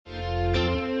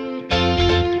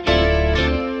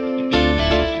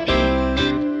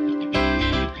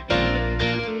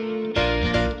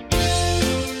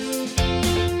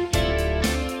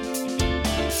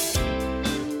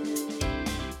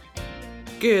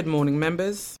Good morning,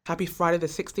 members. Happy Friday the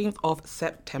 16th of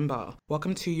September.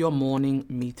 Welcome to your morning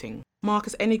meeting.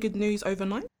 Marcus, any good news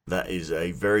overnight? That is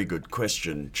a very good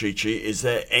question, Chi-Chi. Is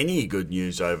there any good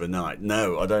news overnight?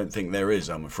 No, I don't think there is,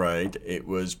 I'm afraid. It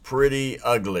was pretty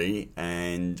ugly,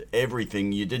 and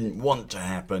everything you didn't want to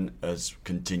happen has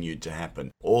continued to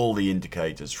happen. All the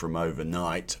indicators from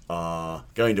overnight are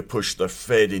going to push the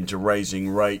Fed into raising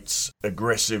rates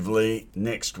aggressively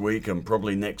next week and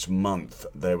probably next month.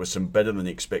 There were some better than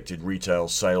expected retail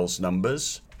sales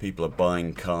numbers. People are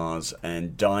buying cars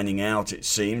and dining out, it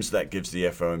seems. That gives the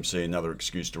FOMC another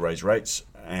excuse to raise rates.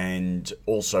 And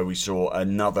also we saw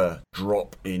another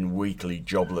drop in weekly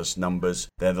jobless numbers.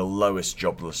 They're the lowest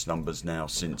jobless numbers now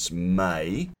since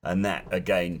May. And that,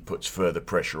 again, puts further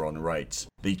pressure on rates.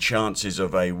 The chances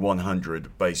of a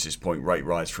 100 basis point rate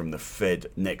rise from the Fed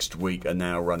next week are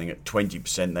now running at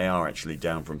 20%. They are actually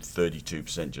down from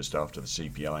 32% just after the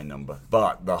CPI number.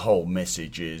 But the whole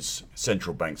message is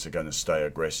central banks are going to stay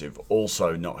aggressive.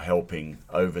 Also not helping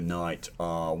overnight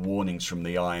are warnings from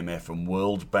the IMF and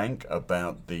World Bank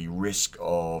about the risk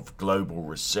of global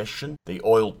recession. The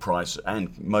oil price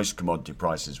and most commodity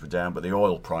prices were down, but the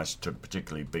oil price took a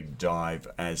particularly big dive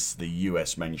as the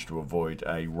US managed to avoid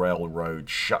a railroad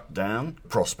shutdown.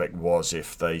 Prospect was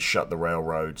if they shut the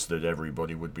railroads that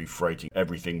everybody would be freighting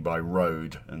everything by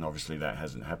road, and obviously that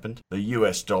hasn't happened. The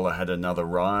US dollar had another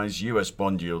rise. US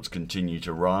bond yields continue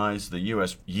to rise. The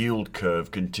US yield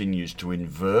curve continues to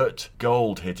invert.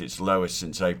 Gold hit its lowest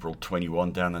since April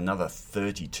 21, down another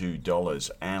 $32.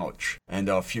 Ouch. And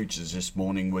our futures this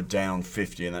morning were down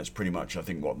 50, and that's pretty much, I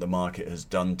think, what the market has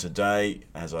done today.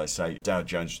 As I say, Dow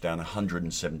Jones was down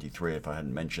 173, if I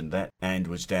hadn't mentioned that, and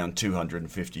was down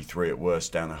 253 at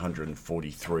worst, down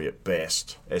 143 at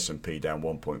best. S&P down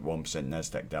 1.1%,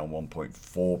 Nasdaq down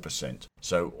 1.4%.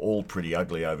 So all pretty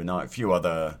ugly overnight. A few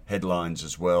other headlines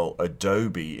as well.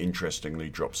 Adobe, interestingly,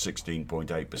 dropped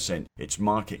 16.8%. Its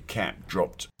market cap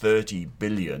dropped $30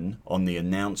 billion on the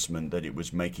announcement that it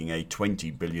was making a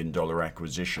 $20 billion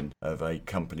acquisition of a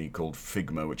company called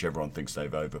Figma, which everyone thinks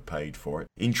they've overpaid for it.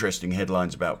 Interesting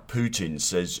headlines about Putin.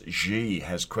 Says Xi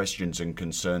has questions and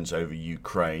concerns over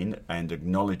Ukraine and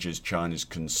acknowledges China's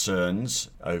concerns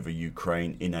over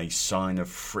Ukraine in a sign of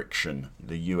friction.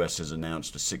 The US has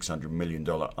announced a $600 million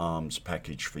arms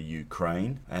package for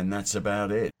Ukraine, and that's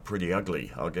about it. Pretty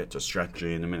ugly. I'll get to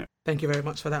strategy in a minute. Thank you very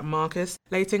much for that, Marcus.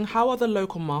 Leighton, how are the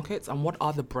local markets and what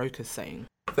are the brokers saying?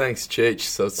 Thanks, Cheech.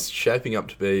 So it's shaping up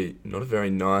to be not a very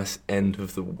nice end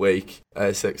of the week.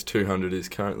 ASX 200 is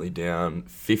currently down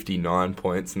 59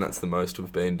 points, and that's the most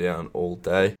we've been down all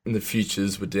day. And the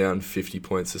futures were down 50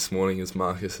 points this morning, as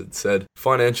Marcus had said.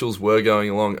 Financials were going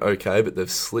along okay, but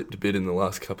they've slipped a bit in the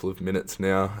last couple of minutes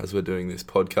now as we're doing this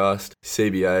podcast.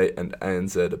 CBA and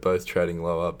ANZ are both trading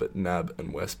lower, but NAB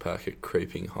and Westpac are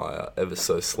creeping higher ever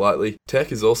so slightly.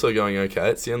 Tech is also going okay.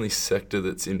 It's the only sector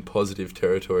that's in positive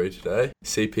territory today.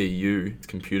 CPU,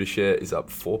 computer share, is up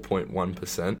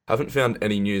 4.1%. Haven't found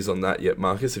any news on that yet,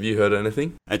 Marcus. Have you heard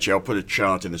anything? Actually, I'll put a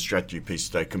chart in the strategy piece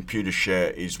today. Computer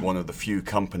share is one of the few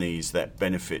companies that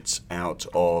benefits out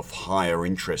of higher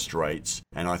interest rates.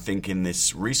 And I think in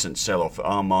this recent sell-off,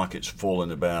 our market's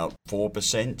fallen about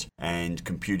 4%, and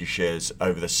computer shares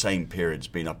over the same period's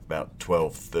been up about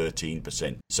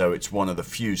 12-13%. So it's one of the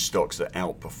few stocks that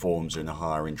outperforms in a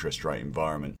higher interest rate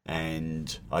environment.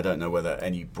 And I don't know whether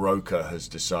any broker has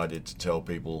decided to tell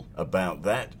people about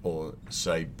that or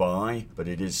say buy, but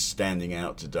it is standing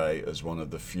out today as one of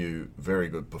the few very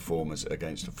good performers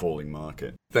against a falling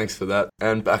market. Thanks for that.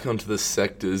 And back onto the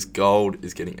sectors, gold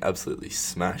is getting absolutely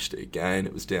smashed again.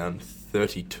 It was down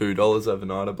 $32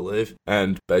 overnight, I believe.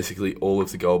 And basically all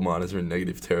of the gold miners are in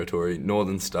negative territory.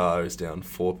 Northern Star is down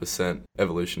 4%,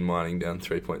 Evolution Mining down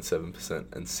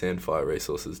 3.7%, and Sandfire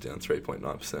Resources down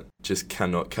 3.9%. Just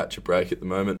cannot catch a break at the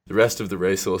moment. The rest of the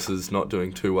resources not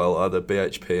doing too well either.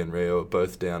 BHP and Rio are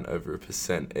both down over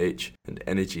 1% each, and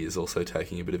energy is also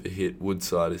taking a bit of a hit.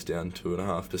 Woodside is down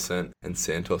 2.5%, and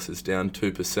Santos is down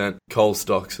 2%. Coal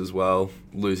stocks as well,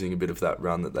 losing a bit of that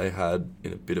run that they had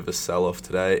in a bit of a sell-off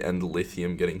today, and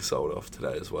lithium getting sold off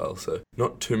today as well. So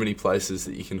not too many places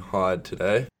that you can hide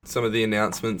today. Some of the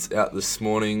announcements out this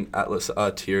morning: Atlas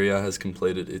Arteria has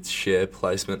completed its share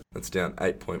placement. That's down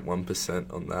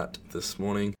 8.1% on that this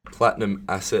morning. Platinum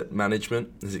Asset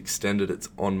Management has extended its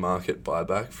on-market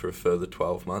buyback for a further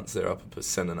 12 months. They're up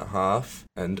 1.5%.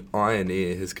 And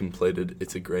Ioneer has completed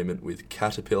its agreement with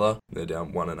Caterpillar. They're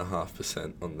down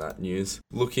 1.5% on that news.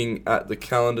 Looking at the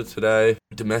calendar today,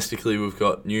 domestically we've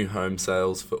got new home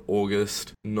sales for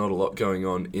August. Not a lot going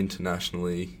on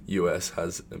internationally. US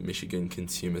has a Michigan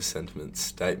consumer consumer sentiment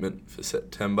statement for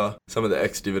September. Some of the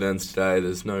ex-dividends today,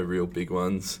 there's no real big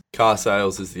ones. Car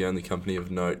sales is the only company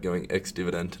of note going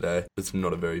ex-dividend today. It's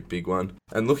not a very big one.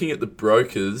 And looking at the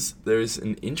brokers, there is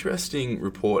an interesting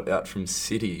report out from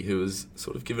Citi, who has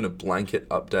sort of given a blanket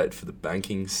update for the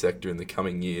banking sector in the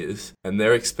coming years. And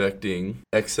they're expecting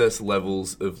excess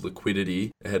levels of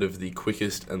liquidity ahead of the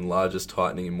quickest and largest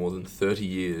tightening in more than 30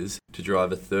 years to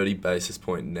drive a 30 basis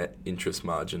point net interest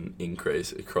margin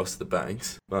increase across the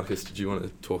banks. Marcus, did you want to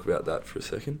talk about that for a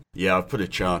second? Yeah, I've put a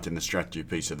chart in the strategy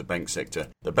piece of the bank sector.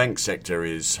 The bank sector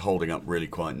is holding up really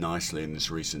quite nicely in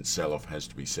this recent sell-off, has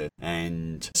to be said.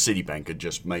 And Citibank are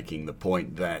just making the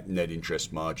point that net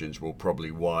interest margins will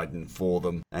probably widen for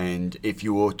them. And if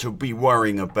you were to be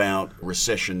worrying about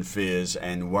recession fears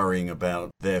and worrying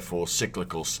about, therefore,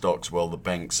 cyclical stocks, well, the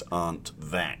banks aren't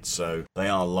that. So they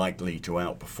are likely to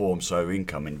outperform, so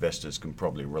income investors can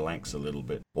probably relax a little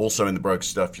bit. Also in the broker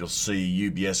stuff, you'll see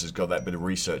UBS has got that bit of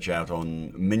research out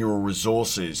on mineral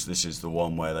resources. This is the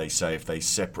one where they say if they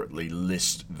separately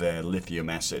list their lithium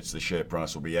assets, the share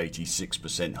price will be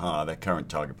 86% higher. Their current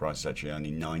target price is actually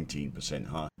only 19%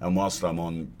 higher. And whilst I'm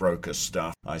on broker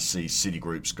stuff, I see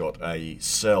Citigroup's got a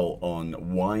sell on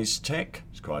WiseTech.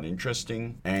 It's quite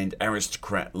interesting. And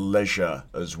Aristocrat Leisure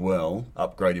as well,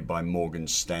 upgraded by Morgan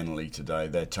Stanley today.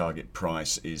 Their target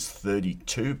price is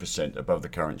 32% above the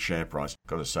current share price.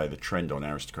 Got to say the trend on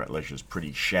Aristocrat Leisure is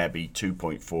pretty shabby.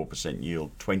 2.4%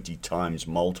 yield, 20 times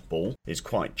multiple is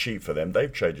quite cheap for them.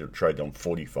 They've traded on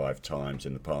 45 times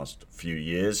in the past few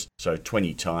years, so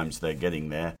 20 times they're getting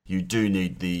there. You do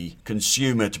need the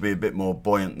consumer to be a bit more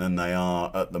buoyant than they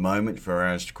are at the moment for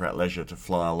Aristocrat Leisure to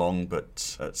fly along,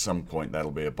 but at some point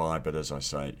that'll be a buy. But as I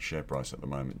say, share price at the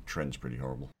moment, trend's pretty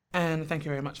horrible. And thank you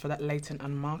very much for that, Leighton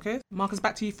and Marcus. Marcus,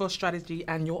 back to you for strategy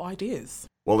and your ideas.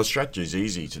 Well, the strategy is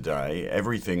easy today.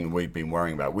 Everything we've been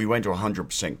worrying about. We went to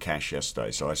 100% cash yesterday,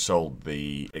 so I sold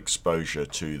the exposure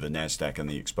to the Nasdaq and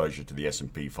the exposure to the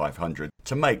S&P 500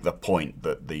 to make the point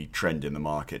that the trend in the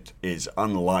market is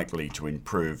unlikely to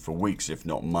improve for weeks, if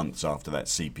not months, after that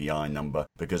CPI number,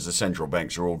 because the central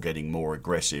banks are all getting more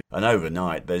aggressive. And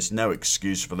overnight, there's no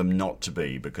excuse for them not to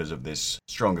be because of this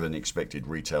stronger than expected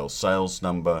retail sales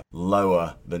number,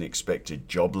 lower than expected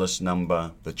jobless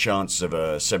number. The chance of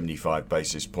a 75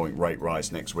 basis point rate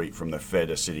rise next week from the Fed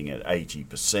are sitting at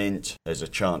 80%. There's a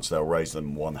chance they'll raise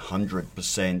them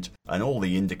 100%. And all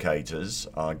the indicators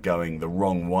are going the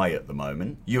wrong way at the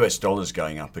moment. US dollar's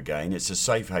going up again. It's a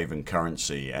safe haven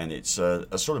currency, and it's a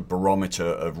sort of barometer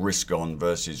of risk on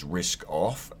versus risk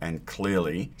off. And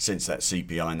clearly, since that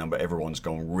CPI number, everyone's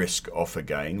gone risk off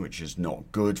again, which is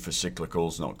not good for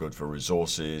cyclicals, not good for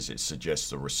resources. It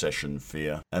suggests a recession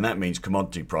fear. And that means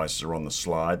commodity prices are on the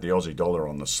slide. The Aussie dollar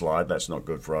on the slide. That's not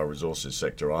good for our resources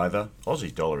sector either.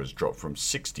 Aussie dollar has dropped from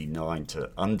 69 to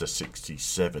under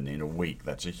 67 in a week.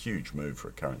 That's a huge move for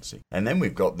a currency. And then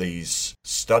we've got these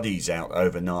studies out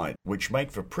overnight which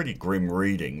make for pretty grim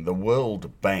reading. The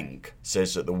World Bank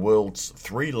says that the world's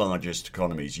three largest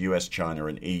economies, US, China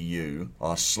and EU,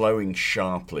 are slowing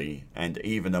sharply, and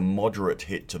even a moderate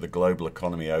hit to the global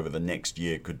economy over the next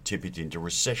year could tip it into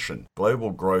recession. Global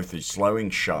growth is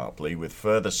slowing sharply, with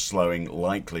further slowing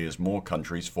likely as more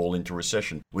countries fall into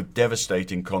recession, with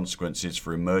devastating consequences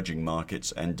for emerging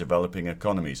markets and developing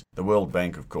economies. The World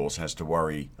Bank, of course, has to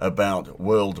worry about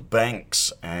world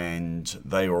banks, and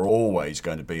they are always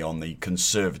going to be on the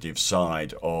conservative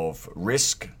side of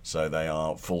risk, so they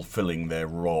are fulfilling their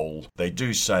role. They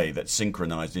do say that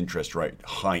synchronized interest rate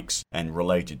hikes and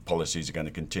related policies are going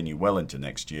to continue well into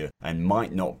next year and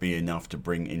might not be enough to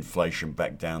bring inflation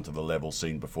back down to the level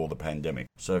seen before the pandemic.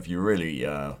 So if you really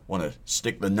want to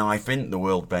stick the knife in, the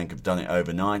World Bank have done it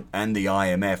overnight, and the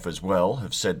IMF as well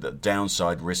have said that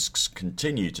downside risks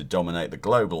continue to dominate the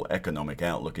global economic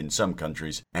outlook in some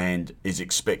countries and is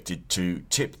expected to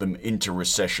tip them into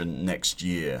recession next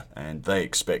year. And they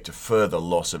expect a further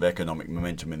loss of economic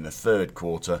momentum in the third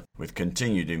quarter with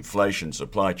continued inflation,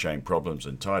 supply chain problems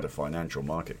and tighter financial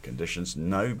market conditions.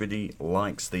 Nobody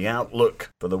likes the outlook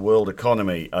for the world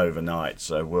economy overnight.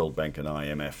 So World Bank and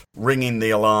IMF ringing the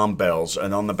alarm bells.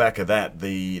 And on the back of that,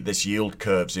 this yield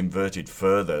curve's inverted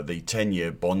further. The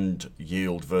 10-year bond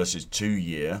yield versus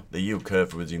 2-year. The yield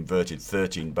curve was inverted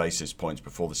 13 basis points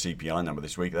before the CPI number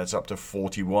this week. That's up to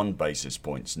 41 basis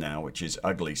points now, which is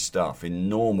ugly stuff. In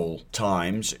normal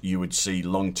times, you would see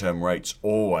long-term rates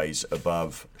always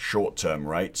above short-term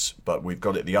rates, but we've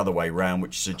got it the other way round,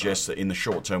 which suggests that in the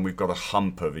short term, we've got a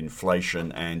hump of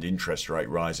inflation and interest rate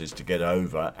rises to get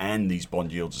over, and these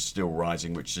bond yields are still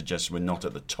rising, which suggests we're not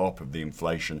at the top of the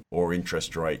inflation or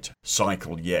interest rate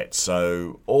cycle yet.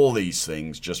 So all these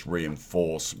things just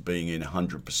reinforce being in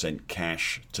 100%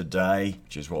 cash today,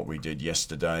 which is what we did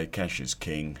yesterday. Cash is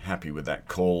king. Happy with that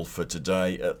call for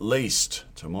today, at least.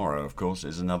 Tomorrow, of course,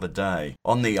 is another day.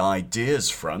 On the ideas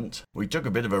front, we took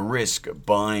a bit of a risk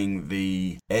buying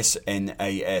the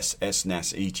SNAS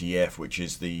ETF, which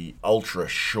is the ultra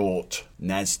short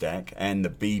Nasdaq, and the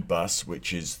B-Bus,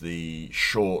 which is the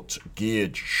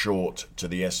geared short to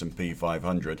the S&P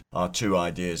 500. Our two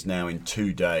ideas now in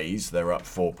 2 days. They're up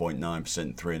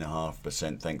 4.9%,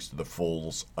 3.5% thanks to the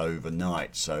falls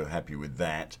overnight. So happy with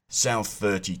that. South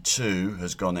 32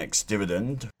 has gone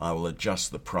ex-dividend. I will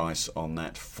adjust the price on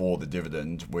that for the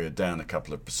dividend. We're down a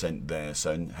couple of percent there,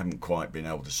 so haven't quite been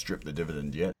able to strip the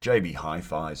dividend yet. JB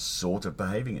Hi-Fi is sort of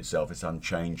behaving itself. It's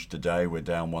unchanged today. We're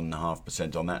down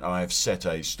 1.5% on that. I have set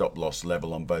a stop loss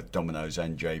level on both Domino's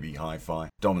and JB Hi-Fi.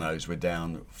 Domino's, we're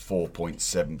down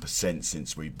 4.7%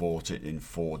 since we bought it in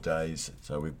 4 days.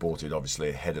 So we bought it obviously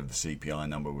ahead of the CPI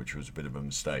number, which was a bit of a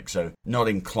mistake. So not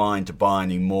inclined to buy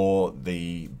any more.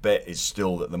 The bet is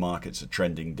still that the markets are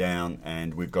trending down,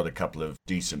 and we've got a couple of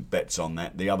decent bets on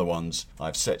that. The other ones,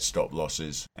 I've set stop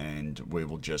losses, and we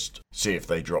will just see if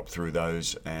they drop through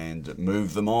those and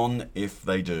move them on if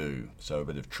they do. So a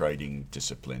bit of trading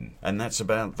discipline. And that's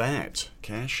about that.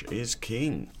 Cash is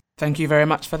king. Thank you very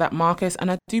much for that, Marcus.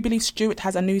 And I do believe Stuart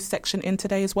has a news section in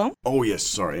today as well. Oh yes,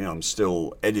 sorry, I'm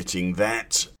still editing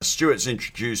that. Stuart's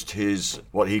introduced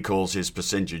what he calls his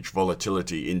percentage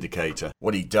volatility indicator.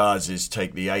 What he does is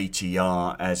take the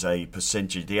ATR as a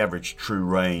percentage, the average true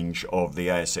range of the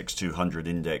ASX 200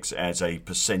 index as a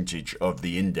percentage of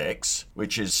the index,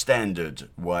 which is standard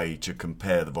way to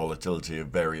compare the volatility of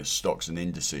various stocks and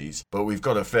indices. But we've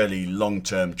got a fairly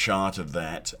long-term chart of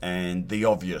that, and the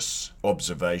obvious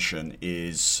observation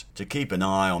is to keep an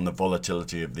eye on the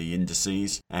volatility of the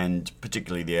indices, and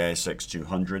particularly the ASX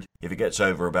 200. If it gets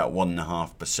over about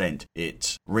 1.5%,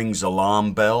 it rings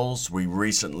alarm bells. We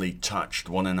recently touched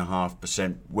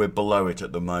 1.5%. We're below it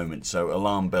at the moment, so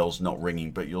alarm bells not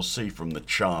ringing, but you'll see from the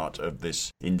chart of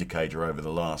this indicator over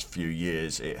the last few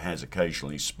years, it has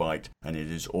occasionally spiked, and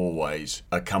it is always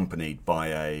accompanied by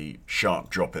a sharp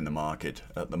drop in the market.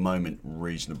 At the moment,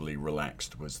 reasonably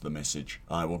relaxed was the message.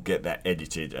 I will get that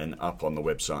edited and up on the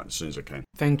website as soon as I can.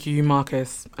 Thank you,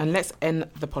 Marcus. And let's end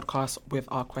the podcast with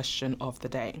our question of the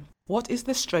day. What is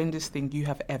the strangest thing you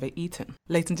have ever eaten?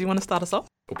 Leighton, do you want to start us off?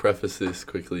 I'll preface this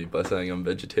quickly by saying I'm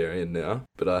vegetarian now,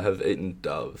 but I have eaten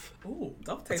dove. Ooh,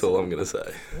 dove tastes. That's all I'm going to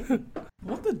say.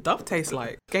 What does dove taste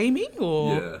like? Gamey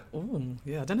or? Yeah. Ooh,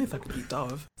 yeah, I don't know if I could eat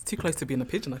dove. It's too close to being a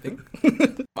pigeon, I think.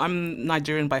 I'm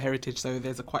Nigerian by heritage, so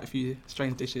there's quite a few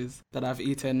strange dishes that I've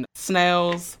eaten.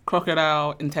 Snails,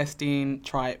 crocodile, intestine,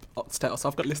 tripe, oxtail. So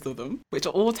I've got a list of them, which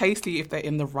are all tasty if they're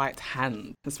in the right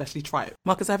hand, especially tripe.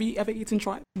 Marcus, have you ever eaten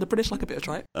tripe? The British like a bit of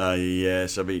tripe.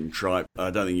 Yes, I've eaten tripe. I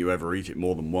don't think you ever eat it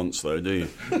more than once, though, do you?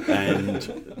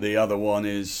 And the other one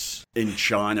is, in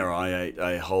China, I ate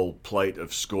a whole plate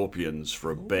of scorpions for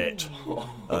a bet.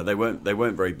 They weren't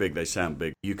very big. They sound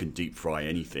big. You can deep fry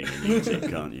anything and eat it,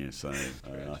 can't you? So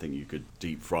I think you could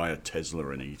deep fry a Tesla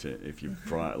and eat it if you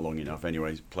fry it long enough.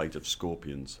 Anyways, plate of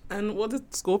scorpions. And what do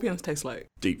scorpions taste like?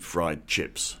 Deep fried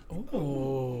chips.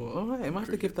 Oh, all right. I might have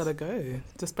to give that a go.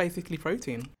 Just basically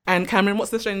protein. And Cameron,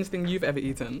 what's the strangest thing you've ever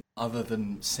eaten? Other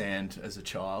than sand as a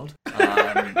child,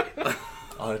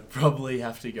 I'd probably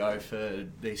have to go for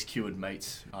these cured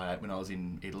meats I ate when I was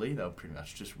in Italy. They were pretty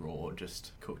much just raw,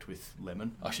 just cooked with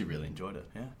lemon. I actually really enjoyed it,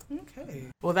 yeah. Okay.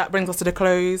 Well, that brings us to the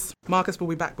close. Marcus will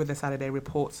be back with the Saturday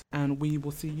report, and we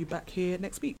will see you back here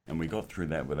next week. And we got through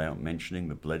that without mentioning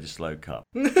the Bledisloe Cup.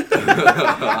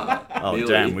 Oh, Really?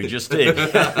 damn, we just did.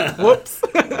 Whoops.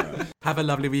 Have a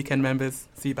lovely weekend, members.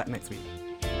 See you back next week.